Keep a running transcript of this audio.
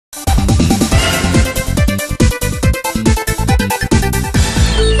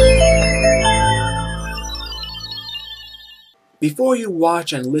Before you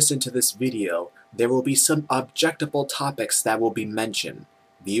watch and listen to this video, there will be some objectable topics that will be mentioned.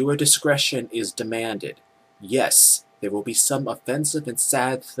 Viewer discretion is demanded. Yes, there will be some offensive and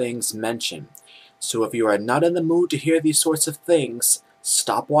sad things mentioned. So if you are not in the mood to hear these sorts of things,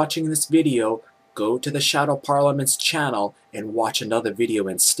 stop watching this video, go to the Shadow Parliament's channel and watch another video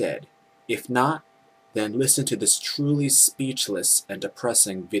instead. If not, then listen to this truly speechless and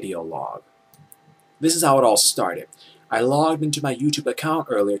depressing video log. This is how it all started. I logged into my YouTube account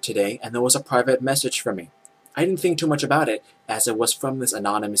earlier today and there was a private message from me. I didn't think too much about it as it was from this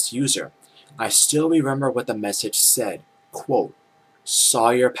anonymous user. I still remember what the message said. Quote, "Saw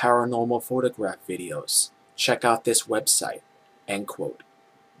your paranormal photograph videos. Check out this website." End quote.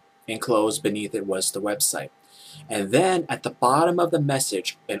 Enclosed beneath it was the website. And then at the bottom of the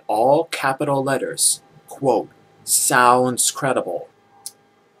message, in all capital letters, quote, "Sounds credible."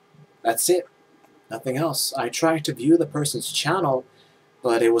 That's it. Nothing else. I tried to view the person's channel,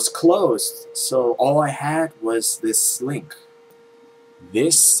 but it was closed, so all I had was this link.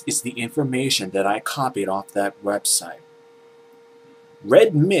 This is the information that I copied off that website.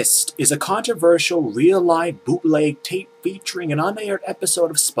 Red Mist is a controversial real-life bootleg tape featuring an unaired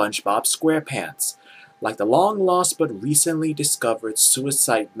episode of SpongeBob SquarePants. Like the long-lost but recently discovered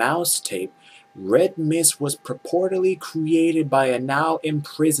Suicide Mouse tape, Red Mist was purportedly created by a now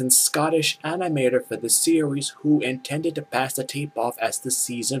imprisoned Scottish animator for the series who intended to pass the tape off as the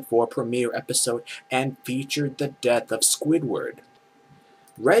season 4 premiere episode and featured the death of Squidward.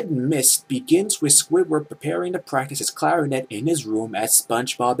 Red Mist begins with Squidward preparing to practice his clarinet in his room as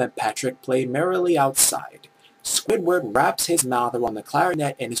SpongeBob and Patrick play merrily outside. Squidward wraps his mouth around the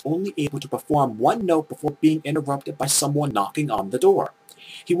clarinet and is only able to perform one note before being interrupted by someone knocking on the door.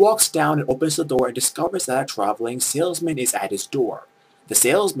 He walks down and opens the door and discovers that a traveling salesman is at his door. The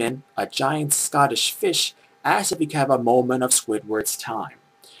salesman, a giant Scottish fish, asks if he can have a moment of Squidward's time.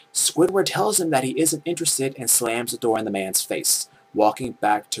 Squidward tells him that he isn't interested and slams the door in the man's face, walking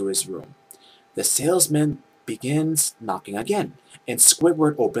back to his room. The salesman begins knocking again, and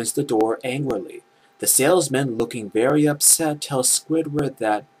Squidward opens the door angrily. The salesman, looking very upset, tells Squidward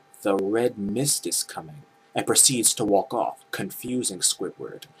that the red mist is coming, and proceeds to walk off, confusing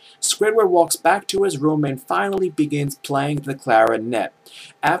Squidward. Squidward walks back to his room and finally begins playing the clarinet.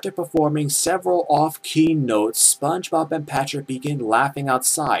 After performing several off-key notes, SpongeBob and Patrick begin laughing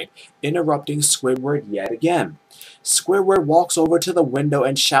outside, interrupting Squidward yet again. Squidward walks over to the window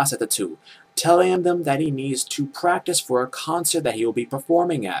and shouts at the two, telling them that he needs to practice for a concert that he will be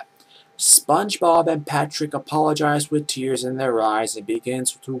performing at. SpongeBob and Patrick apologize with tears in their eyes and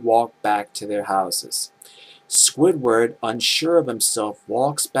begins to walk back to their houses. Squidward, unsure of himself,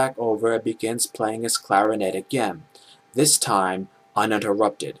 walks back over and begins playing his clarinet again, this time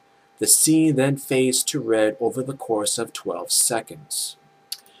uninterrupted. The scene then fades to red over the course of 12 seconds.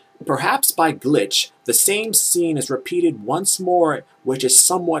 Perhaps by glitch, the same scene is repeated once more, which is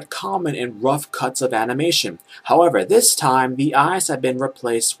somewhat common in rough cuts of animation. However, this time the eyes have been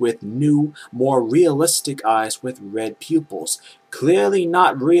replaced with new, more realistic eyes with red pupils. Clearly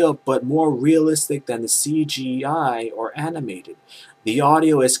not real, but more realistic than the CGI or animated. The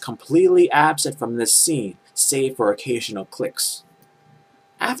audio is completely absent from this scene, save for occasional clicks.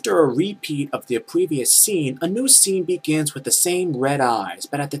 After a repeat of the previous scene, a new scene begins with the same red eyes,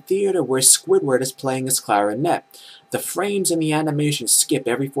 but at the theater where Squidward is playing his clarinet. The frames in the animation skip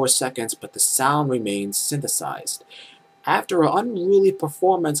every 4 seconds, but the sound remains synthesized. After an unruly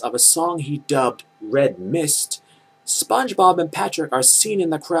performance of a song he dubbed Red Mist, SpongeBob and Patrick are seen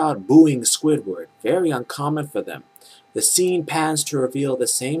in the crowd booing Squidward, very uncommon for them. The scene pans to reveal the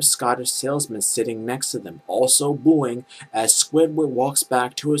same Scottish salesman sitting next to them, also booing, as Squidward walks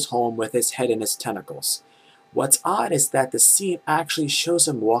back to his home with his head in his tentacles. What's odd is that the scene actually shows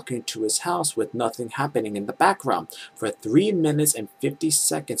him walking to his house with nothing happening in the background for 3 minutes and 50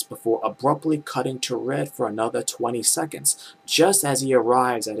 seconds before abruptly cutting to red for another 20 seconds, just as he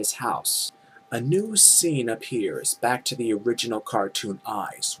arrives at his house. A new scene appears, back to the original cartoon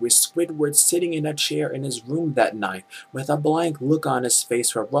eyes, with Squidward sitting in a chair in his room that night with a blank look on his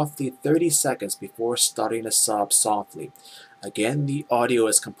face for roughly 30 seconds before starting to sob softly. Again, the audio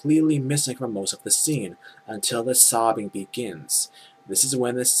is completely missing from most of the scene, until the sobbing begins. This is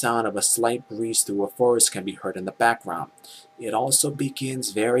when the sound of a slight breeze through a forest can be heard in the background. It also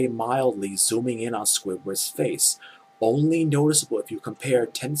begins very mildly zooming in on Squidward's face, only noticeable if you compare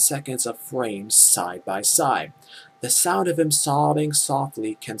 10 seconds of frames side by side. The sound of him sobbing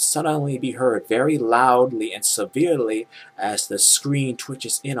softly can suddenly be heard very loudly and severely as the screen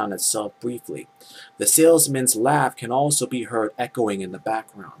twitches in on itself briefly. The salesman's laugh can also be heard echoing in the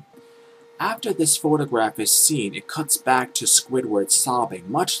background. After this photograph is seen, it cuts back to Squidward sobbing,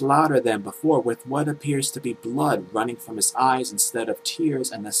 much louder than before, with what appears to be blood running from his eyes instead of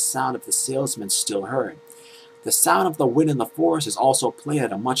tears, and the sound of the salesman still heard. The sound of the wind in the forest is also played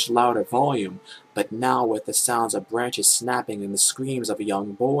at a much louder volume, but now with the sounds of branches snapping and the screams of a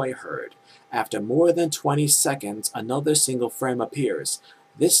young boy heard. After more than 20 seconds, another single frame appears,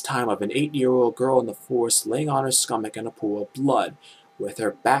 this time of an 8-year-old girl in the forest laying on her stomach in a pool of blood, with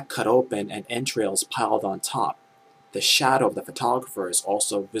her back cut open and entrails piled on top. The shadow of the photographer is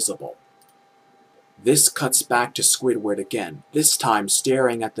also visible. This cuts back to Squidward again, this time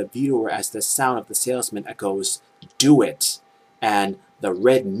staring at the viewer as the sound of the salesman echoes, "Do it!" and "The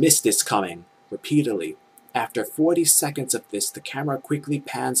red mist is coming," repeatedly. After 40 seconds of this, the camera quickly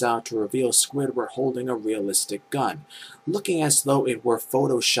pans out to reveal Squidward holding a realistic gun, looking as though it were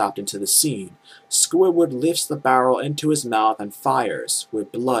photoshopped into the scene. Squidward lifts the barrel into his mouth and fires,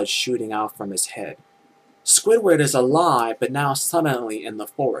 with blood shooting out from his head. Squidward is alive, but now suddenly in the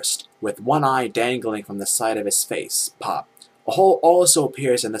forest, with one eye dangling from the side of his face. Pop. A hole also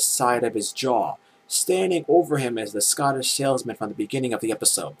appears in the side of his jaw. Standing over him is the Scottish salesman from the beginning of the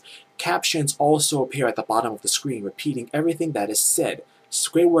episode. Captions also appear at the bottom of the screen, repeating everything that is said.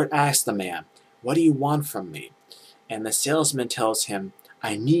 Squidward asks the man, "What do you want from me?" And the salesman tells him,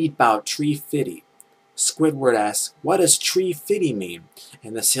 "I need 'bout $3.50. Squidward asks, "What does $3.50 mean?"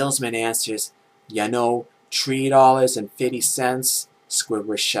 And the salesman answers, "Ya know, $3.50.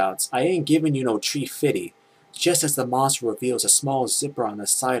 Squidward shouts, "I ain't giving you no $3.50. Just as the monster reveals a small zipper on the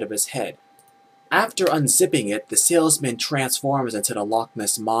side of his head. After unzipping it, the salesman transforms into the Loch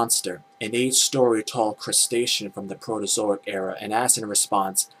Ness Monster, an 8-story tall crustacean from the Proterozoic era, and asks in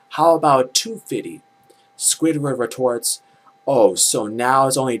response, "How about $2.50? Squidward retorts, "Oh, so now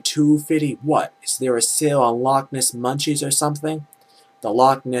it's only $2.50? What, is there a sale on Loch Ness munchies or something?" The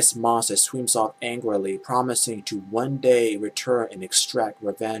Loch Ness Monster swims off angrily, promising to one day return and extract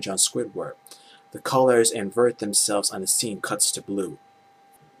revenge on Squidward. The colors invert themselves and the scene cuts to blue.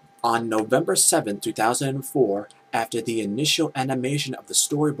 On November 7, 2004, after the initial animation of the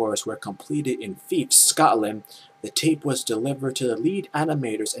storyboards were completed in Fife, Scotland, the tape was delivered to the lead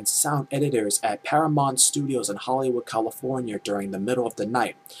animators and sound editors at Paramount Studios in Hollywood, California during the middle of the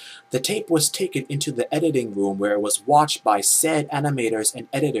night. The tape was taken into the editing room where it was watched by said animators and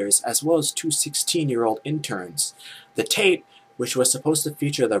editors as well as 2 16-year-old interns. The tape, which was supposed to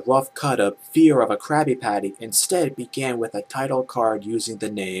feature the rough cut of Fear of a Krabby Patty, instead began with a title card using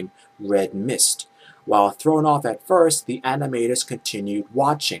the name Red Mist. While thrown off at first, the animators continued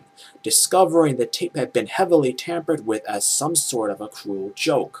watching, discovering the tape had been heavily tampered with as some sort of a cruel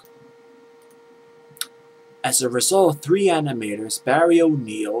joke. As a result, 3 animators, Barry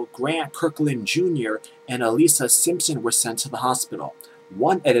O'Neill, Grant Kirkland Jr., and Elisa Simpson were sent to the hospital.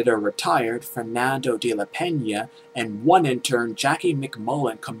 1 editor retired, Fernando de la Peña, and 1 intern, Jackie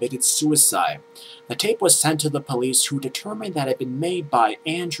McMullen, committed suicide. The tape was sent to the police, who determined that it had been made by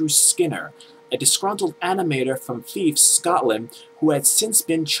Andrew Skinner, a disgruntled animator from Fife, Scotland, who had since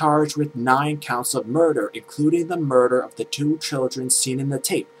been charged with 9 counts of murder, including the murder of the 2 children seen in the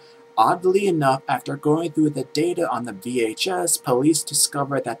tape. Oddly enough, after going through the data on the VHS, police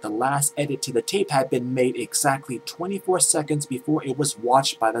discovered that the last edit to the tape had been made exactly 24 seconds before it was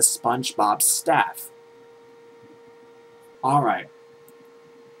watched by the SpongeBob staff. Alright,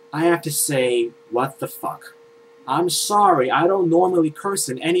 I have to say, what the fuck? I'm sorry, I don't normally curse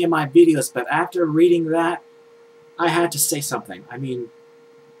in any of my videos, but after reading that, I had to say something. I mean,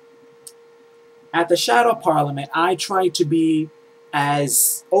 at the Shadow Parliament, I try to be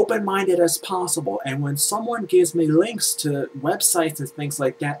as open-minded as possible, and when someone gives me links to websites and things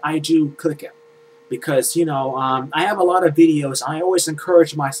like that, I do click it. Because, you know, I have a lot of videos. I always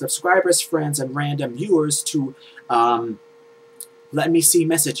encourage my subscribers, friends, and random viewers to let me see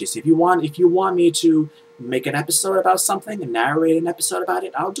messages. If you want me to make an episode about something and narrate an episode about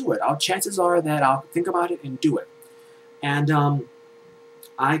it, I'll do it. Chances are that I'll think about it and do it. And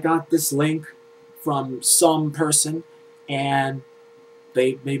I got this link from some person, and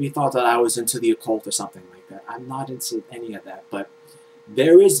they maybe thought that I was into the occult or something like that. I'm not into any of that, but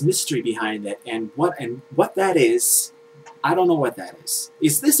there is mystery behind it, and what that is, I don't know what that is.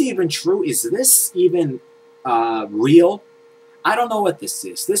 Is this even true? Is this even real? I don't know what this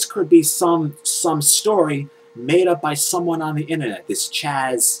is. This could be some story made up by someone on the internet. This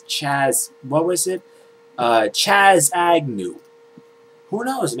Chaz, what was it? Chaz Agnew. Who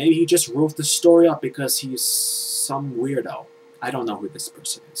knows? Maybe he just wrote the story up because he's some weirdo. I don't know who this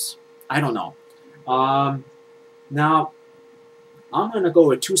person is. I don't know. Now, I'm going to go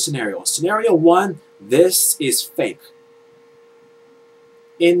with 2 scenarios. Scenario 1, this is fake.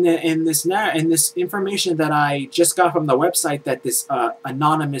 in this information that I just got from the website that this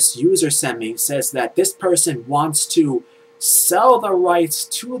anonymous user sent me, says that this person wants to sell the rights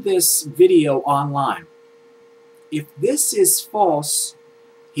to this video online. If this is false,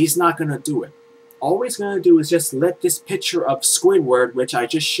 he's not going to do it. All he's going to do is just let this picture of Squidward, which I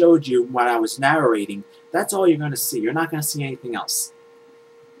just showed you when I was narrating, that's all you're going to see. You're not going to see anything else.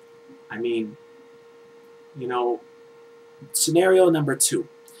 I mean, you know, scenario number 2.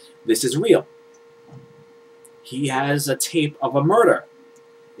 This is real. He has a tape of a murder.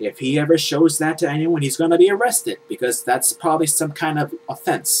 If he ever shows that to anyone, he's going to be arrested because that's probably some kind of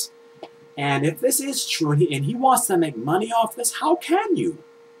offense. And if this is true and he wants to make money off this, how can you?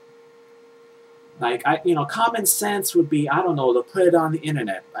 Like, common sense would be, I don't know, to put it on the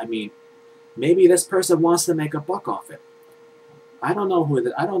internet. I mean, maybe this person wants to make a buck off it. I don't know who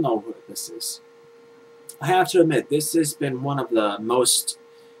this is. I have to admit, this has been one of the most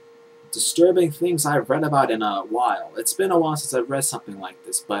disturbing things I've read about in a while. It's been a while since I've read something like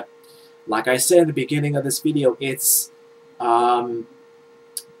this, but like I said in the beginning of this video, it's view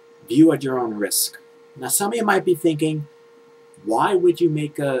at your own risk. Now, some of you might be thinking, why would you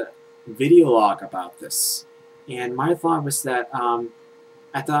make a video log about this? And my thought was that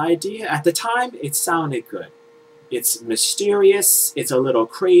at the time, it sounded good. It's mysterious, it's a little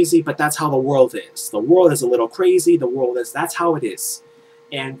crazy, but that's how the world is. The world is a little crazy, that's how it is.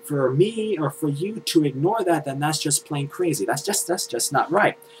 And for me or for you to ignore that, then that's just plain crazy. That's just not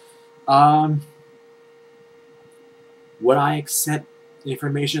right. Would I accept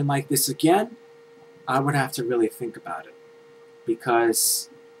information like this again? I would have to really think about it, because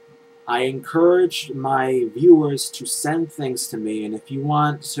I encourage my viewers to send things to me, and if you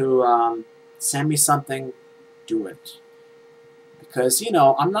want to send me something, do it. Because,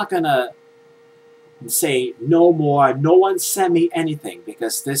 I'm not gonna say no more, no one sent me anything,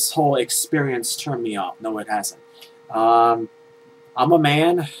 because this whole experience turned me off. No, it hasn't. I'm a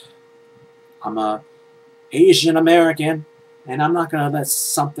man, I'm a Asian American, and I'm not gonna let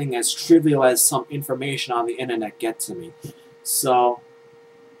something as trivial as some information on the internet get to me. So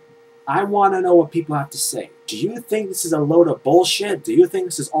I want to know what people have to say. Do you think this is a load of bullshit? Do you think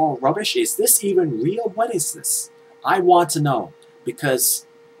this is all rubbish? Is this even real? What is this? I want to know, because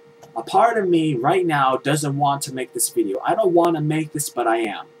a part of me right now doesn't want to make this video. I don't want to make this, but I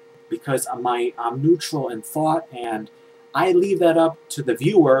am, because I'm neutral in thought, and I leave that up to the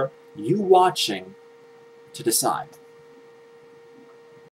viewer, you watching, to decide.